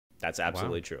That's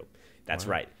absolutely Wow. true. That's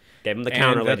Wow. right. Gave him the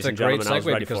counter, And ladies that's a and great gentlemen. I was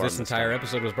segue ready because for this him this entire time.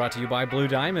 episode was brought to you by Blue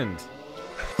Diamond.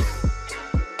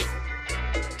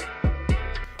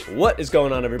 What is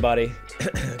going on, everybody?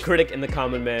 Critic and the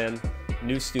Common Man,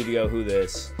 new studio, who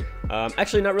this?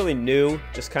 Actually, not really new,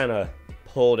 just kind of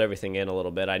pulled everything in a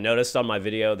little bit. I noticed on my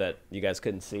video that you guys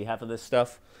couldn't see half of this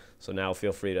stuff, so now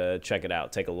feel free to check it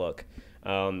out, take a look.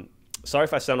 Sorry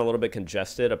if I sound a little bit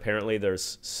congested. Apparently,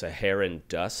 there's Saharan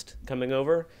dust coming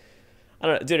over. I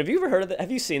don't know, dude, have you ever heard of it?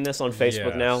 Have you seen this on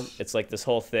Facebook now? Yes. It's like this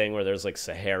whole thing where there's like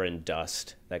Saharan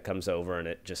dust that comes over and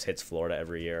it just hits Florida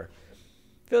every year.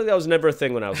 I feel like that was never a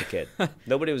thing when I was a kid.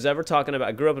 Nobody was ever talking about.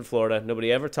 I grew up in Florida.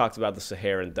 Nobody ever talked about the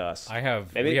Saharan dust.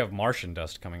 We have Martian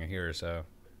dust coming here, so.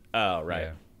 Oh,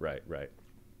 right, Yeah. right.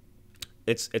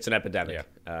 It's an epidemic.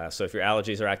 Yeah. So if your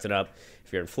allergies are acting up,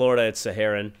 if you're in Florida, it's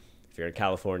Saharan. If you're in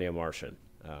California, Martian.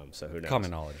 So who knows? Common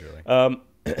knowledge, really.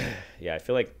 Yeah, I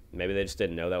feel like maybe they just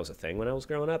didn't know that was a thing when I was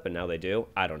growing up, and now they do.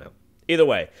 I don't know. Either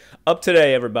way, up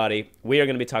today, everybody, we are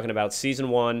going to be talking about Season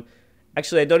 1.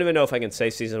 Actually, I don't even know if I can say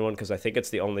Season 1 because I think it's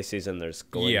the only season there's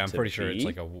going to be. Yeah, I'm pretty sure it's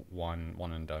like a one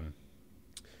and done.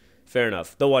 Fair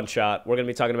enough. The one shot. We're going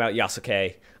to be talking about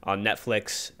Yasuke on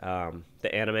Netflix,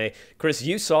 the anime. Chris,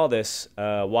 you saw this,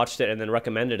 watched it, and then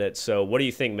recommended it. So what do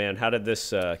you think, man? How did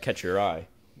this catch your eye?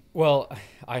 Well,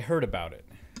 I heard about it.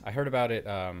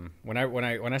 When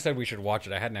I said we should watch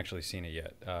it. I hadn't actually seen it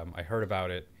yet. I heard about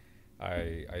it.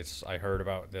 I heard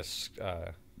about this.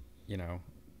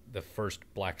 The first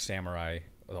Black Samurai,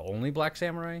 the only Black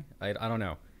Samurai. I don't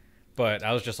know, but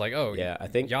I was just like, oh Yeah, I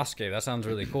think Yasuke. That sounds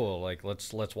really cool. Like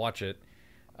let's watch it.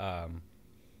 And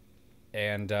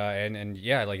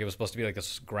yeah, like it was supposed to be like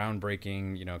this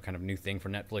groundbreaking, kind of new thing for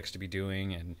Netflix to be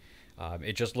doing, and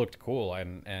it just looked cool,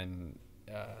 and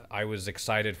I was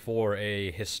excited for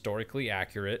a historically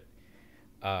accurate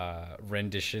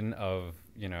rendition of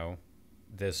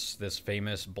this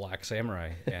famous Black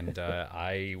Samurai, and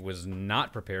I was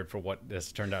not prepared for what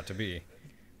this turned out to be.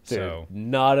 Dude, So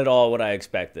not at all what I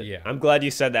expected. Yeah. I'm glad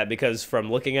you said that because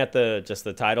from looking at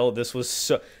the title, this was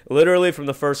so literally from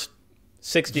the first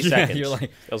 60 seconds. you're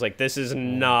like, I was like, this is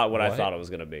not what I what? thought it was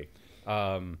gonna be.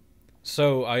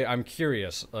 So I'm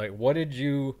curious, like, what did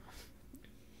you?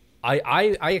 Like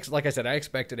I said, I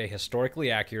expected a historically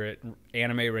accurate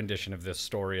anime rendition of this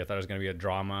story. I thought it was going to be a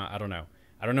drama. I don't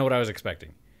know what I was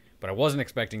expecting, but I wasn't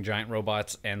expecting giant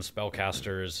robots and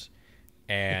spellcasters,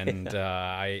 and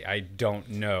I don't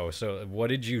know. So what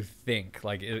did you think?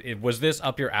 Like, was this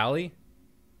up your alley?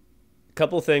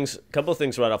 Couple things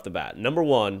right off the bat. Number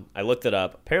one, I looked it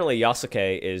up. Apparently,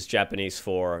 Yasuke is Japanese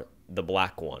for the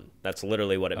black one. That's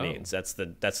literally what it means. That's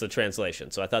the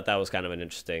translation. So I thought that was kind of an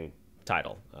interesting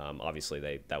title. Obviously,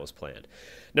 that was planned.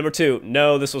 Number two,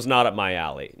 no, this was not up my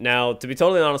alley. Now, to be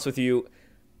totally honest with you,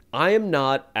 I don't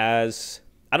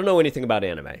know anything about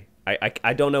anime.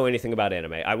 I don't know anything about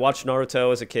anime. I watched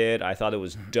Naruto as a kid. I thought it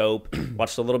was dope.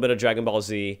 Watched a little bit of Dragon Ball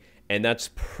Z, and that's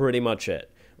pretty much it.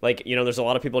 Like, there's a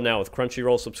lot of people now with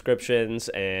Crunchyroll subscriptions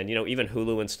and, even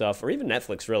Hulu and stuff, or even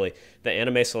Netflix, really. The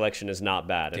anime selection is not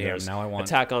bad. And Damn, there's now I want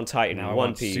Attack on Titan, now I One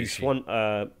want Piece,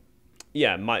 sushi.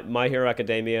 My Hero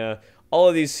Academia, all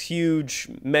of these huge,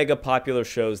 mega popular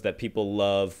shows that people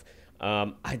love.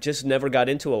 I just never got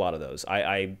into a lot of those.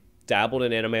 I dabbled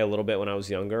in anime a little bit when I was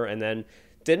younger and then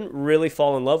didn't really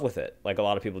fall in love with it like a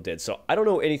lot of people did. So I don't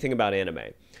know anything about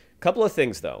anime. Couple of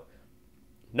things, though.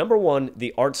 Number one,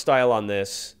 the art style on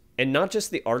this, and not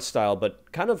just the art style,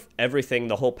 but kind of everything,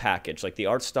 the whole package, like the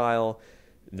art style,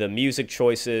 the music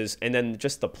choices, and then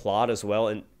just the plot as well,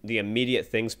 and the immediate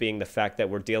things being the fact that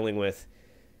we're dealing with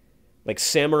like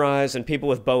samurais and people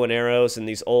with bow and arrows in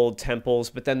these old temples,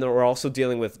 but then we're also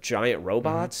dealing with giant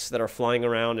robots that are flying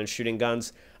around and shooting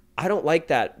guns. I don't like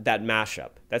that mashup.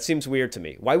 That seems weird to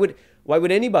me. Why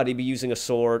would anybody be using a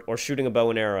sword or shooting a bow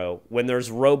and arrow when there's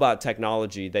robot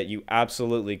technology that you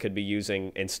absolutely could be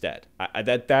using instead?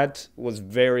 That was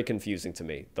very confusing to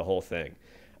me, the whole thing.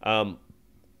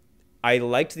 I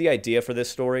liked the idea for this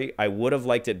story. I would have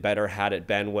liked it better had it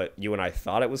been what you and I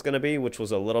thought it was going to be, which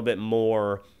was a little bit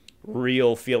more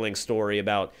real feeling story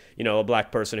about, a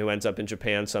black person who ends up in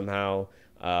Japan somehow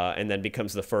and then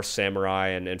becomes the first samurai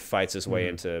and fights his way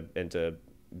into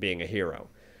being a hero.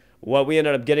 What we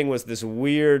ended up getting was this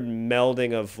weird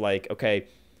melding of like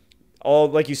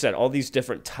you said, all these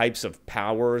different types of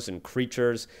powers and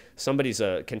creatures. Somebody's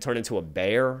can turn into a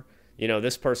bear.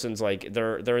 This person's like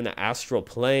they're in the astral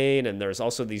plane, and there's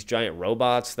also these giant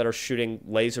robots that are shooting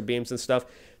laser beams and stuff.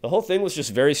 The whole thing was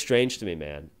just very strange to me,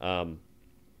 man.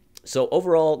 So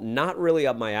overall, not really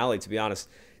up my alley, to be honest.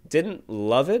 Didn't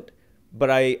love it, but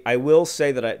I will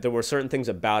say that there were certain things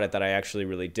about it that I actually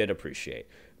really did appreciate.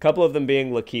 couple of them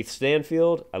being Lakeith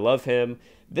Stanfield. I love him.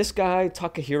 This guy,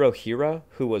 Takahiro Hira,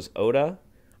 who was Oda,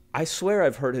 I swear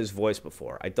I've heard his voice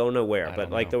before. I don't know where, but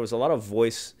like there was a lot of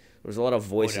voices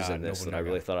Oda, in this that I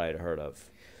really thought I had heard of.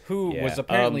 Who was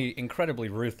apparently incredibly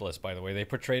ruthless, by the way. They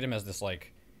portrayed him as this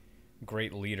like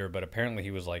great leader, but apparently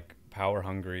he was like power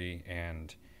hungry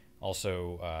and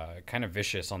also kind of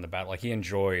vicious on the battle. Like he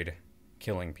enjoyed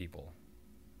killing people.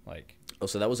 Like, oh,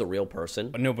 so that was a real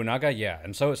person? Nobunaga, yeah,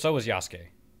 and so was Yasuke.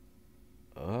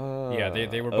 Oh, yeah,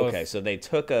 they were both. Okay, so they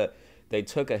took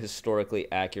a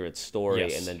historically accurate story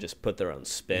Yes. and then just put their own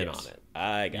spin on it.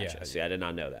 I gotcha. Yeah. See, I did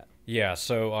not know that. Yeah,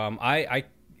 so I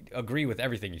agree with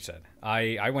everything you said.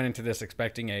 I went into this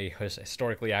expecting a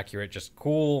historically accurate, just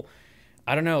cool.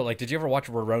 I don't know, like, did you ever watch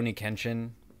Rurouni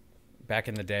Kenshin back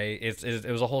in the day? It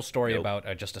was a whole story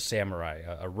about just a samurai,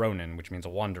 a ronin, which means a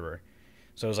wanderer.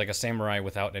 So it was like a samurai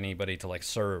without anybody to like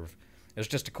serve. It was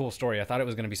just a cool story. I thought it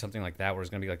was going to be something like that, where it was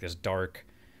going to be like this dark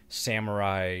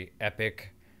samurai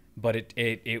epic, but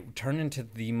it turned into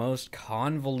the most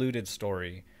convoluted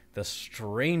story, the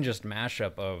strangest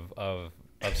mashup of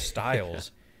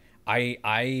styles.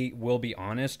 I will be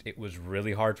honest, it was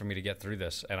really hard for me to get through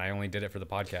this, and I only did it for the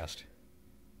podcast.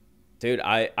 Dude,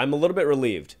 I'm a little bit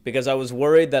relieved because I was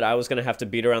worried that I was going to have to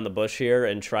beat around the bush here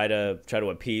and try to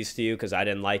appease to you because I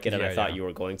didn't like it and I thought you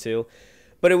were going to.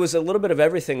 But it was a little bit of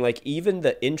everything. Like even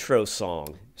the intro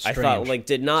song, I thought like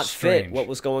did not fit what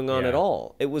was going on at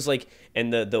all. It was like,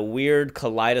 and the weird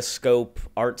kaleidoscope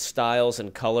art styles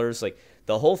and colors, like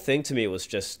the whole thing to me was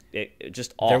just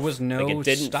just off. There was no like, it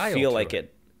didn't style feel to like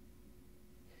it.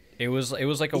 It was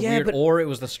like a Yeah, weird, or it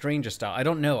was the strangest style. I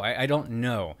don't know. I don't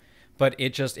know. But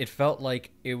it felt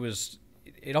like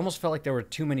it almost felt like there were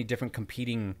too many different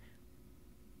competing,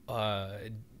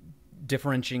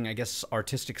 differentiating, I guess,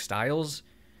 artistic styles.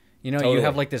 You know, Totally. You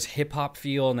have like this hip hop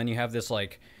feel, and then you have this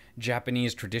like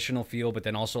Japanese traditional feel, but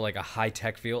then also like a high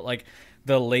tech feel. Like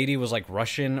the lady was like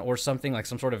Russian or something, like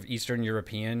some sort of Eastern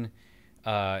European,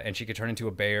 and she could turn into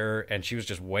a bear, and she was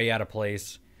just way out of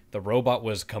place. The robot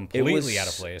was completely out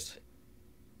of place.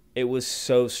 It was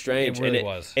so strange. It really and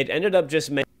was. It ended up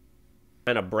just making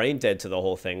kind of brain dead to the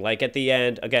whole thing. Like at the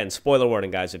end, again, spoiler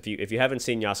warning, guys. If you haven't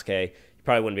seen Yasuke, you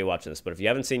probably wouldn't be watching this. But if you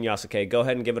haven't seen Yasuke, go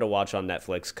ahead and give it a watch on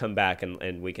Netflix. Come back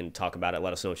and we can talk about it.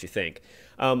 Let us know what you think.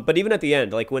 But even at the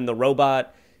end, like when the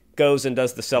robot goes and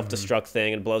does the self-destruct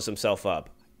thing and blows himself up,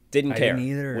 didn't care. Didn't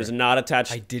either. Was not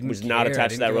attached. I didn't. Was care. not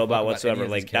attached to that robot whatsoever.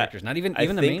 Like that. Not even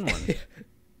the main one.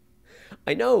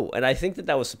 I know, and I think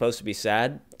that was supposed to be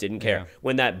sad. Didn't care. Yeah.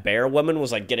 When that bear woman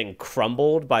was like getting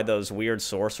crumbled by those weird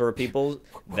sorcerer people,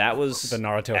 that was The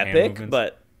Naruto hand epic. movements.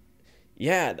 But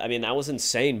yeah, I mean that was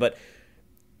insane. But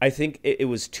I think it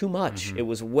was too much. It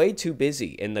was way too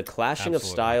busy, and the clashing of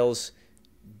Absolutely. styles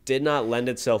did not lend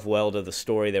itself well to the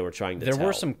story they were trying to tell. There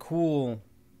were some cool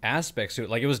aspects to it.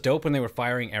 Like it was dope when they were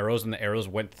firing arrows and the arrows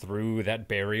went through that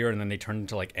barrier and then they turned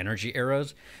into like energy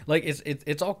arrows. Like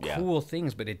it's all cool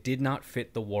things, but it did not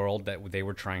fit the world that they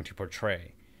were trying to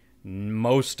portray.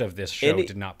 Most of this show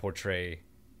did not portray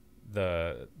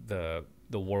the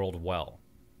world well.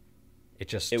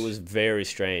 It was very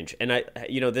strange. And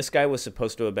this guy was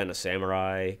supposed to have been a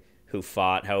samurai who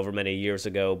fought however many years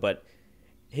ago, but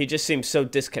he just seems so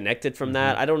disconnected from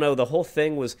that. I don't know. The whole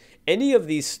thing was any of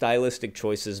these stylistic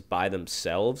choices by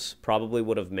themselves probably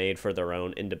would have made for their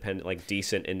own independent, like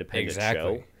decent independent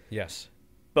show. Yes.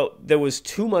 But there was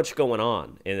too much going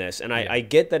on in this. And I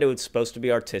get that it was supposed to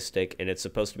be artistic and it's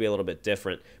supposed to be a little bit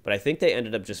different. But I think they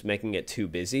ended up just making it too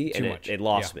busy. Too and much. It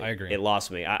lost Yeah, me. I agree. It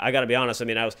lost me. I got to be honest. I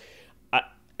mean,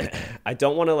 I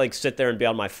don't want to like sit there and be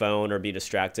on my phone or be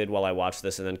distracted while I watch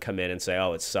this and then come in and say,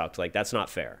 oh, it sucked. Like that's not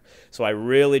fair. So I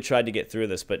really tried to get through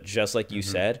this, but just like you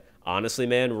said, honestly,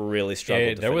 man, really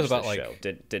struggled to finish this show.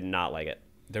 Did not like it.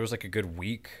 There was like a good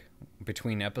week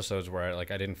between episodes where I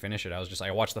didn't finish it.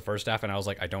 I watched the first half and I was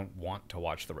like, I don't want to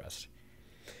watch the rest.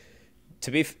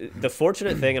 The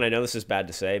fortunate thing, and I know this is bad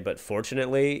to say, but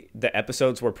fortunately, the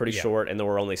episodes were pretty short, and there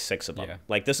were only 6 of them. Yeah.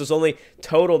 Like this is only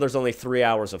total. There's only 3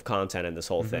 hours of content in this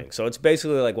whole thing, so it's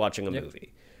basically like watching a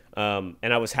movie. And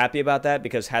I was happy about that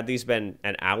because had these been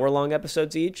an hour-long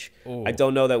episodes each, I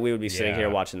don't know that we would be sitting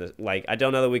here watching this. Like I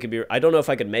don't know that we could be. I don't know if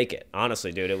I could make it.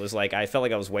 Honestly, dude, it was like I felt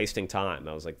like I was wasting time.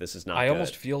 I was like, this is not. I good.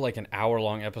 almost feel like an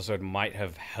hour-long episode might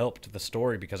have helped the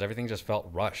story because everything just felt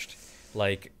rushed.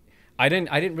 Like I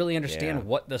didn't really understand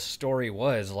what the story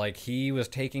was. Like he was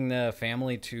taking the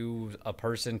family to a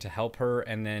person to help her,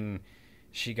 and then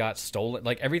she got stolen.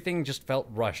 Like everything just felt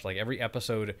rushed. Like every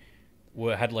episode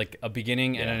had like a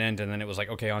beginning and an end, and then it was like,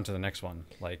 okay, on to the next one.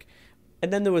 Like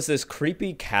And then there was this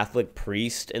creepy Catholic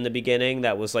priest in the beginning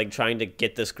that was like trying to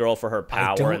get this girl for her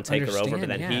power and take her over, but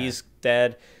then he's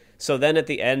dead. So then at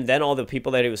the end, then all the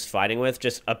people that he was fighting with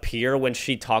just appear when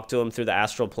she talked to him through the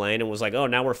astral plane and was like, "Oh,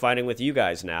 now we're fighting with you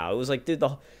guys now." It was like, dude,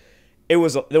 there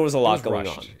was a lot going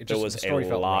on. There was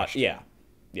a lot. Yeah.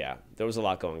 There was a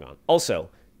lot going on.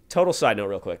 Also, total side note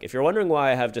real quick. If you're wondering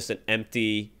why I have just an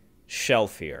empty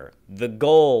shelf here, the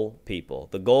goal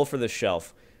for the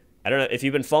shelf, I don't know if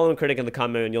you've been following Critic in the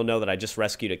comment, you'll know that I just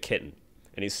rescued a kitten.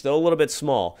 And he's still a little bit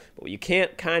small, but what you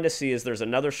can't kind of see is there's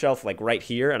another shelf like right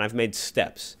here, and I've made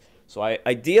steps. So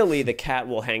ideally the cat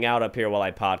will hang out up here while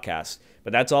I podcast,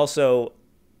 but that's also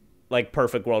like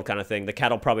perfect world kind of thing. The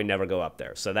cat will probably never go up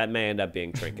there, so that may end up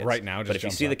being trinkets. Right now, just but if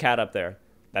you see the cat up there,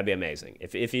 that'd be amazing.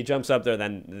 If he jumps up there,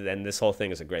 then this whole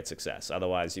thing is a great success.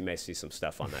 Otherwise, you may see some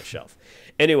stuff on that shelf.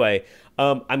 Anyway,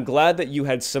 I'm glad that you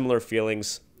had similar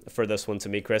feelings for this one to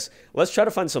me, Chris. Let's try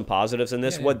to find some positives in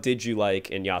this. Yeah. What did you like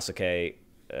in Yasuke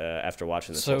after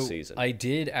watching this whole season? I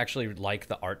did actually like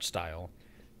the art style.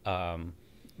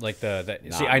 Like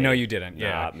I know you didn't.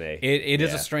 Yeah, not me. It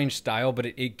is a strange style, but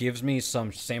it gives me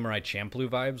some Samurai Champloo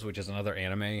vibes, which is another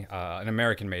anime, an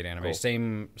American-made anime. Cool.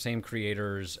 Same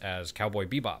creators as Cowboy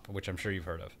Bebop, which I'm sure you've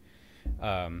heard of.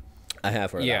 I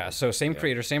have heard. Yeah, so same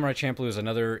creator. Samurai Champloo is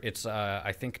another. It's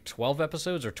I think 12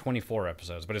 episodes or 24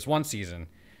 episodes, but it's one season.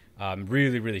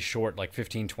 Really, really short, like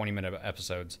 15, 20-minute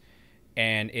episodes.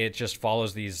 And it just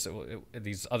follows these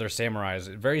other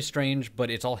samurais. Very strange, but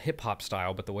it's all hip-hop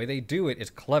style. But the way they do it is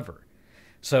clever.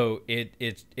 So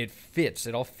it fits.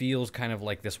 It all feels kind of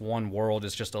like this one world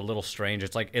is just a little strange.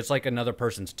 It's like another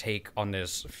person's take on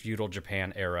this feudal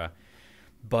Japan era.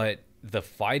 But the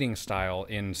fighting style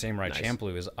in Samurai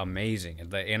Champloo is amazing.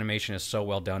 The animation is so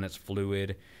well done. It's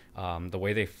fluid. The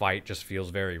way they fight just feels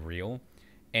very real.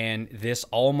 And this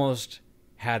almost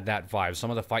had that vibe. Some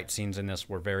of the fight scenes in this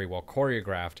were very well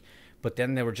choreographed, but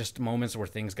then there were just moments where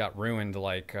things got ruined,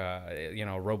 like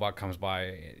a robot comes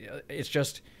by. It's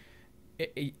just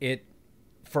it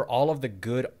for all of the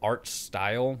good art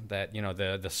style that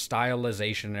the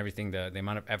stylization and everything, the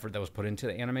amount of effort that was put into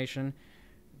the animation,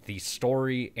 the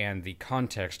story and the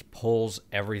context pulls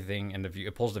everything, and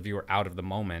it pulls the viewer out of the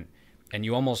moment, and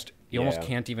you almost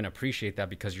can't even appreciate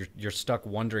that because you're stuck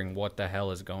wondering what the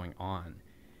hell is going on.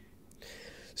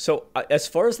 So as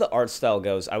far as the art style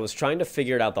goes, I was trying to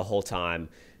figure it out the whole time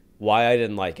why I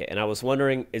didn't like it. And I was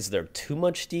wondering, is there too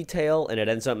much detail and it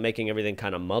ends up making everything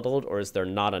kind of muddled, or is there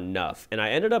not enough? And I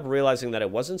ended up realizing that it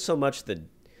wasn't so much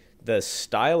the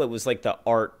style, it was like the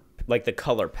art, like the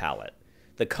color palette.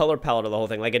 The color palette of the whole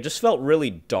thing. Like, it just felt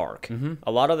really dark. Mm-hmm.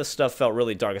 A lot of the stuff felt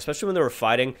really dark, especially when they were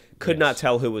fighting. Could not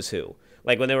tell who was who.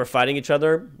 Like, when they were fighting each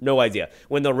other, no idea.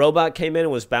 When the robot came in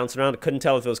and was bouncing around, I couldn't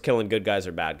tell if it was killing good guys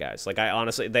or bad guys. Like, I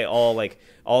honestly, they all, like,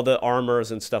 all the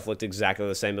armors and stuff looked exactly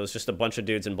the same. It was just a bunch of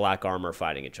dudes in black armor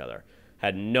fighting each other.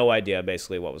 Had no idea,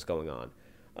 basically, what was going on.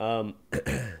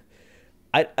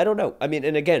 I don't know. I mean,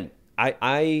 and again,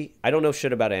 I don't know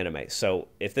shit about anime. So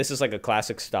if this is, like, a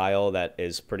classic style that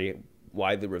is pretty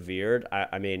widely revered,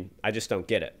 I mean, I just don't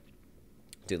get it.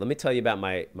 Dude, let me tell you about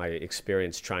my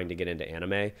experience trying to get into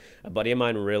anime. A buddy of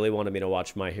mine really wanted me to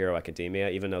watch My Hero Academia,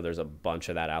 even though there's a bunch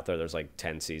of that out there. There's like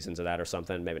 10 seasons of that or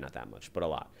something. Maybe not that much, but a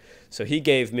lot. So he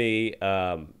gave me,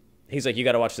 he's like, you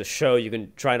got to watch this show. You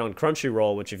can try it on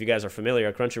Crunchyroll, which if you guys are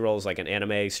familiar, Crunchyroll is like an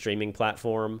anime streaming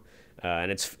platform.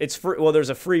 And it's free. Well, there's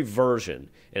a free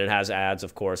version, and it has ads,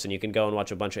 of course, and you can go and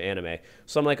watch a bunch of anime.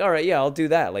 So I'm like, all right, yeah, I'll do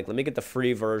that. Like, let me get the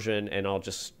free version, and I'll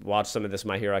just watch some of this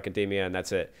My Hero Academia, and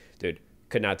that's it. Dude,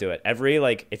 could not do it.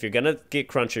 If you're going to get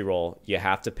Crunchyroll, you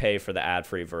have to pay for the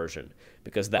ad-free version,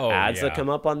 because the ads that come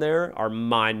up on there are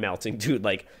mind-melting, dude.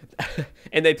 Like,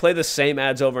 and they play the same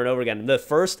ads over and over again. The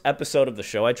first episode of the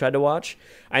show I tried to watch,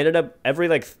 I ended up every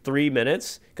like 3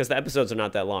 minutes, because the episodes are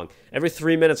not that long. Every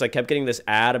 3 minutes, I kept getting this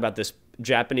ad about this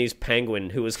Japanese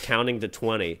penguin who was counting to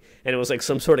 20, and it was like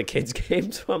some sort of kids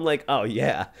game. So I'm like, oh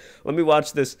yeah, let me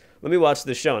watch this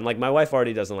show. And like, my wife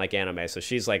already doesn't like anime, so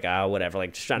she's like, oh, whatever,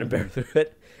 like just trying to bear through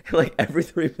it. And like every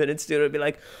 3 minutes, dude, it'd be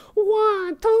like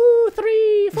 1, 2,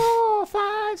 3, 4,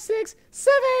 5, 6,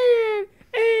 7,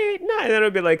 8, 9, and then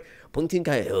it'd be like Penguin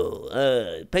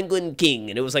King,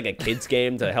 and it was like a kids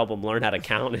game to help them learn how to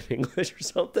count in English or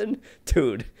something.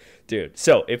 Dude.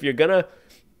 So if you're gonna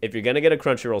get a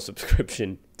Crunchyroll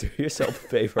subscription, do yourself a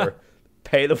favor,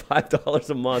 pay the $5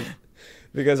 a month,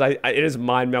 because it is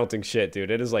mind-melting shit,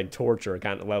 dude. It is like torture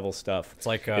kind of level stuff. It's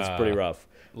like it's pretty rough.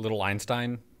 Little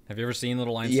Einstein. Have you ever seen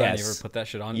Little Einstein? Yes. You ever put that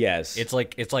shit on? Yes. It's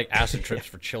like acid trips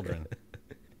for children.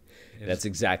 That's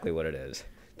exactly what it is.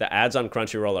 The ads on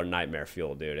Crunchyroll are nightmare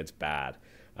fuel, dude. It's bad.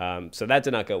 So that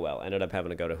did not go well. Ended up having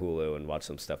to go to Hulu and watch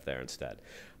some stuff there instead.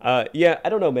 Yeah, I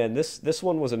don't know, man. This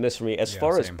one was a miss for me. As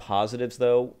far as positives,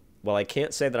 though, well, I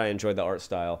can't say that I enjoyed the art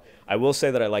style. I will say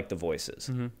that I liked the voices.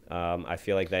 I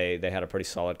feel like they had a pretty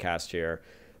solid cast here.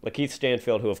 Lakeith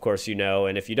Stanfield, who of course you know,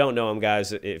 and if you don't know him,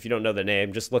 guys, if you don't know the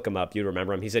name, just look him up. You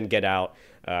remember him. He's in Get Out.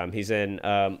 He's in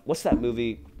what's that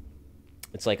movie?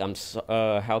 It's like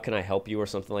How Can I Help You or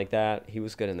something like that. He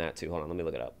was good in that too. Hold on, let me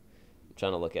look it up. I'm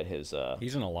trying to look at his.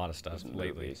 He's in a lot of stuff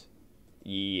lately.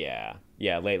 Yeah,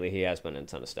 lately he has been in a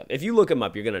ton of stuff. If you look him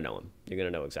up, you're gonna know him. You're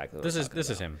gonna know exactly what this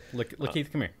is him.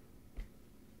 Lakeith, come here.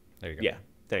 There you go. Yeah,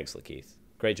 thanks, Lakeith.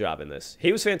 Great job in this.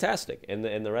 He was fantastic, and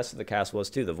the rest of the cast was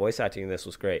too. The voice acting in this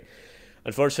was great.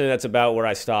 Unfortunately, that's about where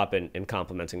I stop in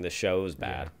complimenting this show. It was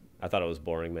bad. I thought it was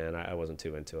boring, man. I wasn't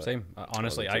too into it. Same.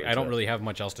 Honestly, I don't really have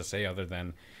much else to say other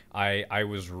than I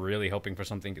was really hoping for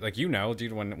something like,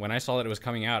 dude, when I saw that it was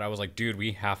coming out, I was like, dude,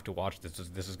 we have to watch this.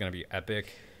 This is going to be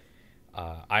epic.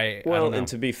 I don't know. And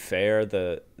to be fair,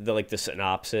 the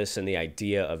synopsis and the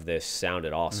idea of this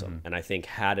sounded awesome. And I think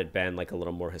had it been like a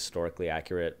little more historically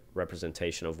accurate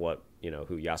representation of what,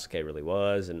 who Yasuke really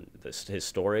was and his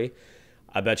story,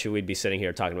 I bet you we'd be sitting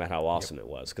here talking about how awesome it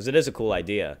was, because it is a cool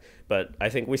idea. But I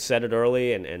think we said it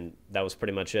early, and that was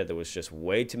pretty much it. There was just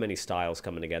way too many styles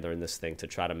coming together in this thing to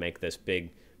try to make this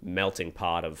big melting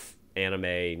pot of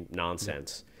anime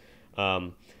nonsense.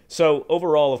 So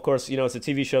overall, of course, it's a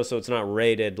TV show, so it's not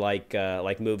rated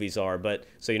like movies are. But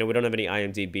so we don't have any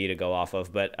IMDb to go off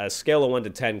of. But a scale of 1 to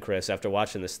 10, Chris, after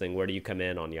watching this thing, where do you come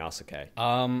in on Yasuke?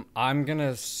 I'm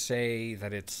gonna say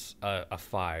that it's a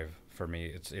 5 for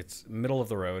me. It's middle of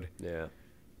the road.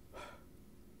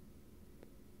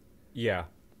 Yeah,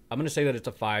 I'm gonna say that it's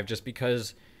a 5 just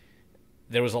because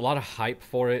there was a lot of hype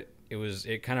for it.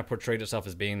 It kind of portrayed itself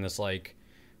as being this like.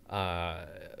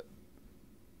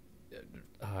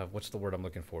 What's the word I'm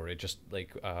looking for? It just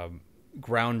like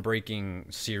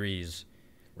groundbreaking series,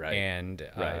 right? And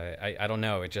I don't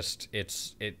know.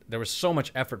 There was so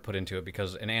much effort put into it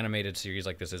because an animated series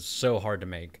like this is so hard to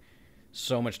make.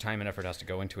 So much time and effort has to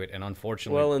go into it, and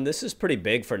unfortunately, well, and this is pretty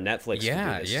big for Netflix to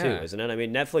do this too, isn't it? I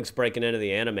mean, Netflix breaking into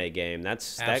the anime game,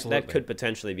 that could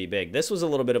potentially be big. This was a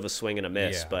little bit of a swing and a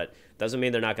miss, but doesn't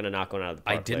mean they're not going to knock one out of the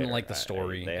park. I didn't like the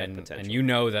story, and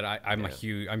that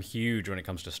I'm huge when it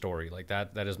comes to story. Like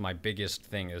that is my biggest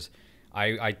thing. Is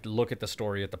I look at the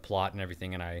story, at the plot, and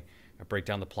everything, and I break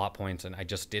down the plot points, and I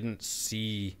just didn't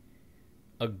see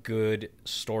a good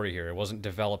story here. It wasn't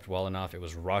developed well enough. It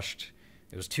was rushed.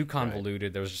 It was too convoluted.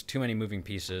 Right. There was just too many moving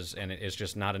pieces, and it's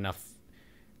just not enough.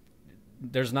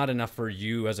 There's not enough for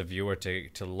you as a viewer to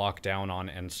lock down on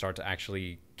and start to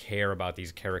actually care about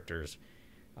these characters.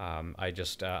 I'm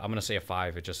gonna say a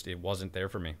 5. It wasn't there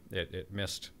for me. It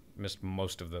missed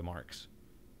most of the marks.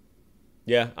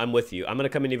 Yeah, I'm with you. I'm gonna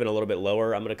come in even a little bit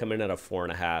lower. I'm gonna come in at a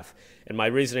 4.5. And my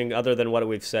reasoning, other than what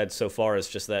we've said so far, is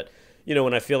just that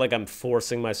when I feel like I'm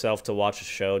forcing myself to watch a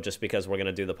show just because we're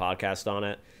gonna do the podcast on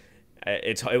it.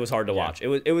 It was hard to watch. It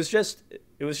was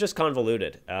just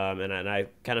convoluted, and I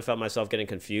kind of felt myself getting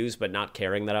confused, but not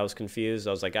caring that I was confused. I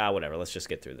was like, whatever, let's just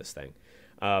get through this thing.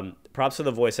 Props to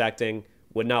the voice acting.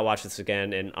 Would not watch this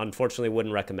again, and unfortunately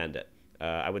wouldn't recommend it.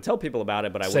 I would tell people about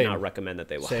it, but I would not recommend that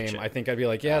they watch it. I think I'd be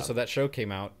like, so that show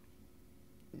came out.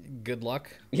 Good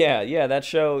luck. Yeah, that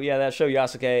show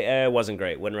Yasuke, wasn't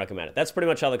great. Wouldn't recommend it. That's pretty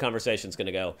much how the conversation's going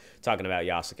to go, talking about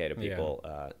Yasuke to people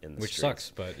in the Which streets.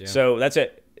 Sucks, but yeah. So that's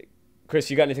it. Chris,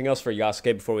 you got anything else for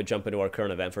Yasuke before we jump into our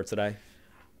current event for today?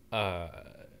 No.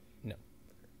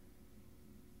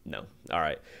 All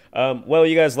right. Well,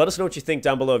 you guys, let us know what you think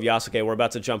down below of Yasuke. We're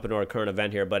about to jump into our current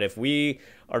event here, but if we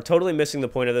are totally missing the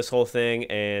point of this whole thing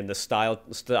and the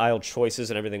style choices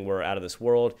and everything were out of this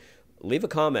world, leave a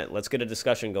comment. Let's get a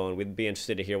discussion going. We'd be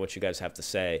interested to hear what you guys have to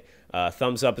say.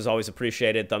 Thumbs up is always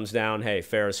appreciated. Thumbs down, hey,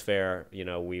 fair is fair.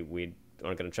 We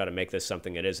aren't going to try to make this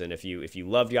something it isn't. If you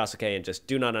loved Yasuke and just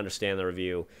do not understand the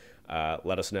review,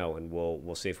 let us know, and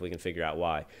we'll see if we can figure out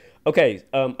why. Okay,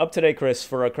 up today, Chris,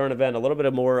 for our current event, a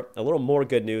little more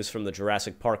good news from the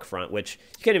Jurassic Park front, which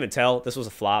you can't even tell. This was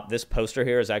a flop. This poster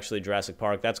here is actually Jurassic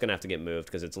Park. That's going to have to get moved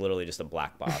because it's literally just a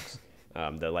black box.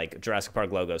 The Jurassic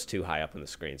Park logo is too high up on the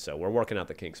screen, so we're working out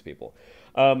the kinks, people.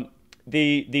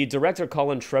 The director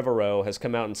Colin Trevorrow has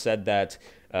come out and said that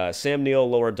Sam Neill,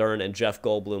 Laura Dern, and Jeff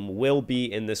Goldblum will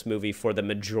be in this movie for the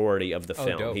majority of the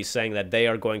film. Dope. He's saying that they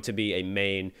are going to be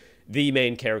the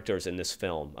main characters in this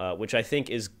film, which I think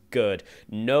is good.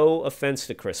 No offense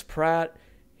to Chris Pratt.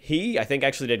 I think,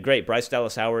 actually did great. Bryce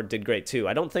Dallas Howard did great too.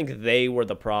 I don't think they were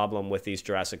the problem with these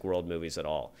Jurassic World movies at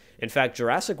all. In fact,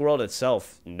 Jurassic World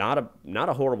itself, not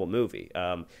a horrible movie.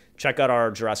 Check out our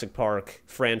Jurassic Park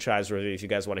franchise review if you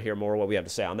guys want to hear more what we have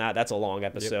to say on that. That's a long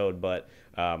episode, but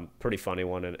pretty funny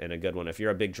one and a good one. If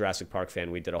you're a big Jurassic Park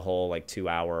fan, we did a whole like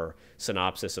 2-hour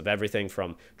synopsis of everything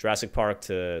from Jurassic Park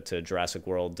to Jurassic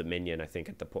World Dominion, I think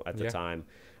at the time.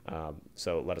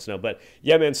 So let us know. But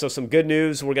yeah, man, so some good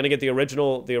news. We're going to get the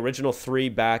original 3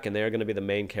 back, and they're going to be the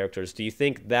main characters. Do you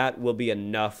think that will be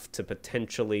enough to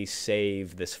potentially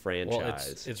save this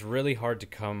franchise? Well, it's really hard to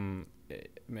come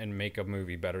and make a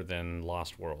movie better than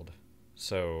Lost World.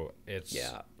 So it's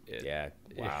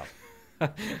wow.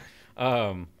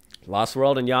 Lost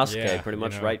World and Yasuke pretty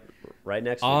much right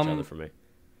next to each other for me.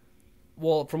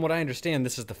 Well, from what I understand,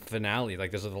 this is the finale.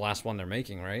 Like, this is the last one they're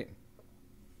making, right?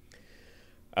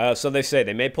 So they say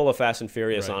they may pull a Fast and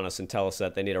Furious on us and tell us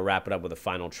that they need to wrap it up with a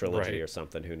final trilogy or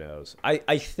something. Who knows?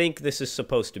 I think this is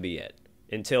supposed to be it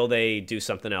until they do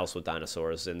something else with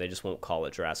dinosaurs and they just won't call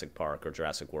it Jurassic Park or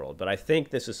Jurassic World. But I think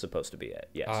this is supposed to be it.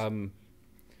 Yes.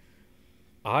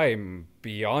 I'm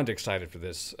beyond excited for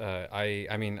this.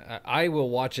 I mean, I will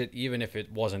watch it even if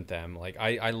it wasn't them. Like,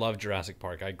 I love Jurassic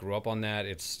Park. I grew up on that.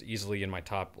 It's easily in my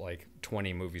top, like,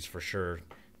 20 movies for sure.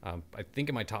 I think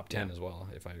in my top 10 as well,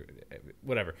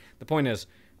 whatever. The point is,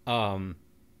 I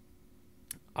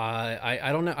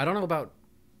don't know about,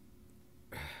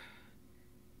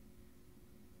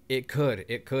 it could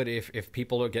if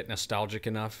people get nostalgic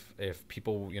enough, if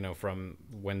people, from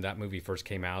when that movie first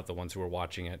came out, the ones who were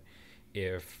watching it,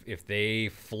 if they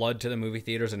flood to the movie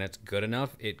theaters and it's good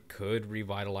enough, it could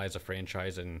revitalize a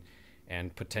franchise and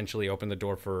potentially open the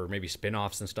door for maybe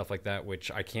spin-offs and stuff like that, which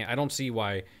I don't see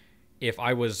why. If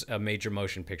I was a major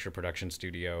motion picture production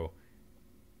studio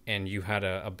and you had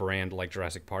a brand like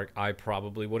Jurassic Park, I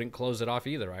probably wouldn't close it off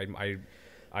either.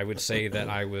 I would say that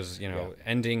I was,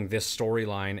 ending this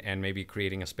storyline and maybe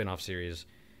creating a spin-off series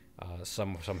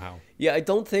somehow. Yeah, I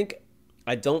don't think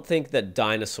that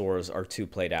dinosaurs are too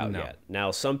played out yet. Now,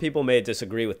 some people may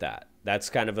disagree with that. That's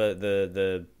kind of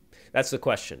that's the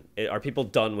question. Are people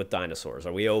done with dinosaurs?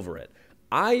 Are we over it?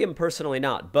 I am personally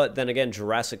not. But then again,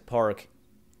 Jurassic Park,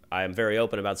 I am very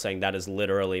open about saying that is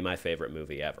literally my favorite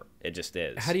movie ever. It just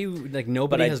is. How do you,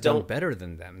 nobody has done better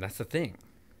than them. That's the thing.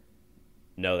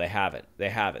 No, they haven't.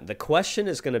 The question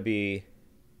is going to be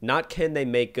not can they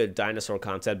make good dinosaur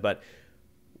content, but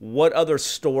what other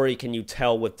story can you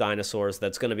tell with dinosaurs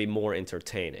that's going to be more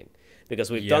entertaining? Because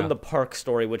we've done the park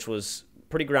story, which was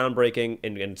pretty groundbreaking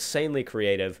and insanely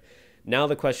creative. Now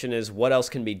the question is, what else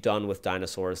can be done with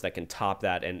dinosaurs that can top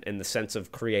that in the sense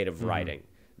of creative writing?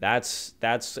 That's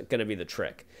going to be the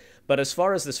trick. But as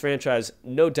far as this franchise,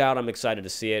 no doubt I'm excited to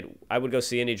see it. I would go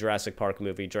see any Jurassic Park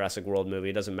movie, Jurassic World movie.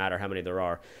 It doesn't matter how many there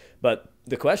are. But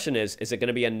the question is it going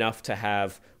to be enough to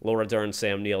have Laura Dern,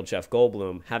 Sam Neill, Jeff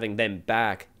Goldblum, having them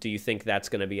back? Do you think that's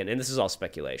going to be, and this is all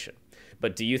speculation,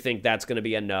 but do you think that's going to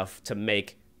be enough to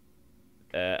make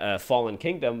Fallen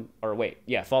Kingdom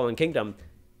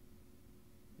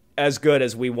as good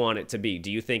as we want it to be?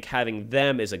 Do you think having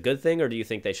them is a good thing, or do you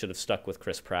think they should have stuck with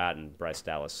Chris Pratt and Bryce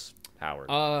Dallas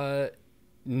Howard?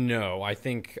 No, I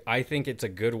think it's a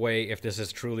good way. If this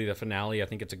is truly the finale, I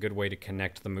think it's a good way to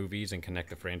connect the movies and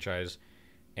connect the franchise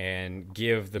and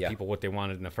give the people what they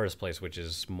wanted in the first place, which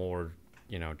is more,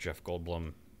 Jeff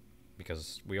Goldblum,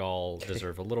 because we all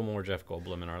deserve a little more Jeff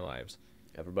Goldblum in our lives.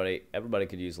 Everybody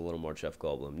could use a little more Jeff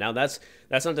Goldblum. Now, that's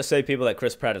not to say, people, that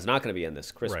Chris Pratt is not going to be in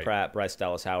this. Chris Pratt, Bryce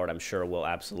Dallas Howard, I'm sure will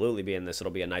absolutely be in this.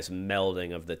 It'll be a nice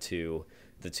melding of the two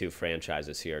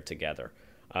franchises here together.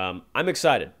 I'm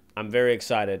excited. I'm very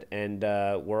excited, and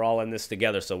we're all in this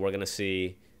together. So we're gonna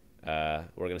see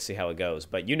how it goes.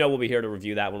 But we'll be here to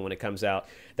review that one when it comes out.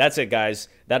 That's it, guys.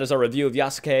 That is our review of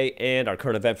Yasuke and our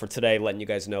current event for today, letting you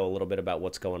guys know a little bit about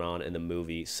what's going on in the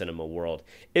movie cinema world.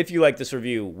 If you like this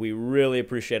review, we really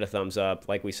appreciate a thumbs up.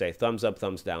 Like we say, thumbs up,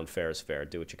 thumbs down, fair is fair.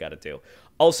 Do what you got to do.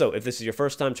 Also, if this is your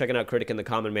first time checking out Critic and the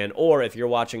Common Man, or if you're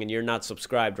watching and you're not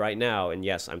subscribed right now, and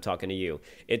yes, I'm talking to you,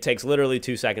 it takes literally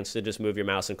 2 seconds to just move your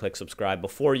mouse and click subscribe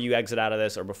before you exit out of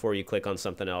this or before you click on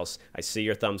something else. I see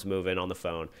your thumbs moving on the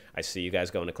phone. I see you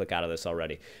guys going to click out of this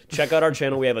already. Check out our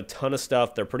channel. We have a ton of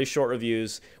stuff. They're pretty short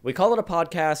reviews. We call it a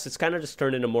podcast. It's kind of just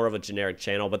turned into more of a generic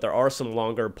channel, but there are some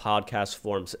longer podcast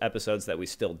forms episodes that we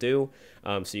still do,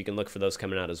 so you can look for those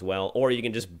coming out as well, or you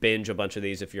can just binge a bunch of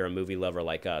these if you're a movie lover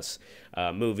like us.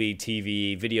 Movie,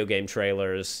 TV, video game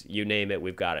trailers, you name it,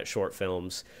 we've got it. Short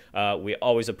films. We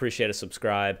always appreciate a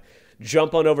subscribe.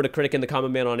 jump on over to Critic and the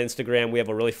Common Man on Instagram. We have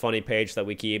a really funny page that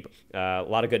we keep. A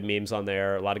lot of good memes on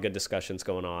there, a lot of good discussions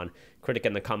going on.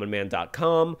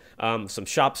 criticandthecommonman.com. Some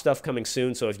shop stuff coming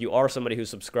soon. So if you are somebody who's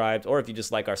subscribed, or if you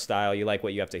just like our style, you like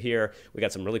what you have to hear, we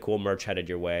got some really cool merch headed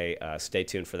your way. Stay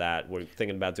tuned for that. We're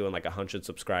thinking about doing like 100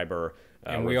 subscriber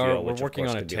and we're working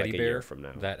on a teddy bear from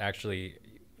now that actually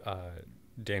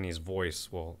Danny's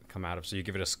voice will come out of. So you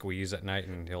give it a squeeze at night,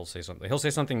 and he'll say something. He'll say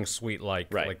something sweet like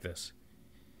this.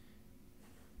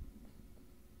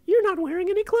 You're not wearing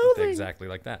any clothing. Exactly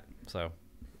like that. So,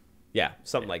 yeah,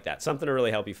 something like that. Something to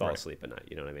really help you fall asleep at night.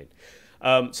 You know what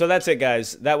I mean? So that's it,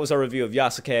 guys. That was our review of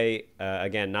Yasuke.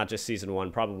 Again, not just season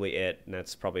 1, probably it, and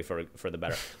that's probably for the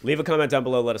better. Leave a comment down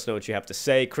below. Let us know what you have to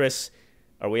say. Chris,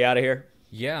 are we out of here?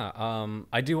 Yeah.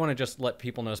 I do want to just let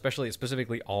people know,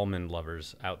 specifically almond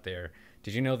lovers out there.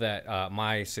 Did you know that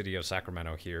my city of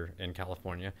Sacramento here in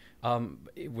California,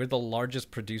 we're the largest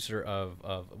producer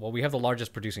well, we have the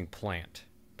largest producing plant.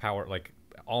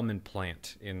 Almond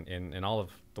plant in all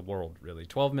of the world, really.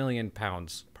 12 million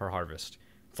pounds per harvest.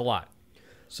 It's a lot.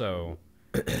 So,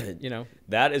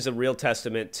 that is a real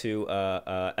testament to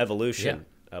evolution,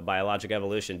 biologic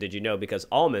evolution. Did you know? Because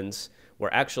almonds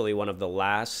were actually one of the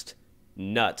last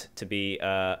nut to be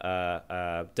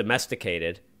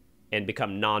domesticated and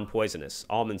become non-poisonous.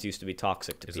 Almonds used to be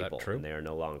toxic to people, and they are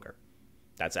no longer.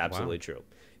 That's absolutely true.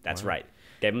 That's right.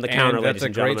 Gave him the counter, ladies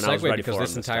and gentlemen. That's a great segue because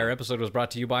this entire episode was brought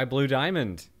to you by Blue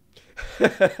Diamond.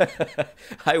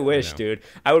 I wish, dude.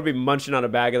 I would be munching on a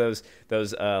bag of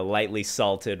those lightly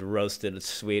salted, roasted,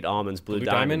 sweet almonds. Blue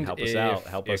Diamond, help us out.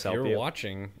 Help us help you. If you're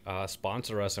watching,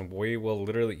 sponsor us, and we will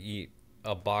literally eat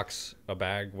a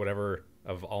bag, whatever,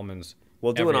 of almonds.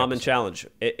 We'll do an almond challenge.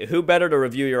 Who better to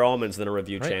review your almonds than a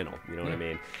review channel? You know what I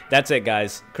mean? That's it,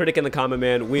 guys. Critic and the Common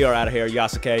Man. We are out of here.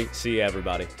 Yasuke. See you,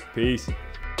 everybody. Peace.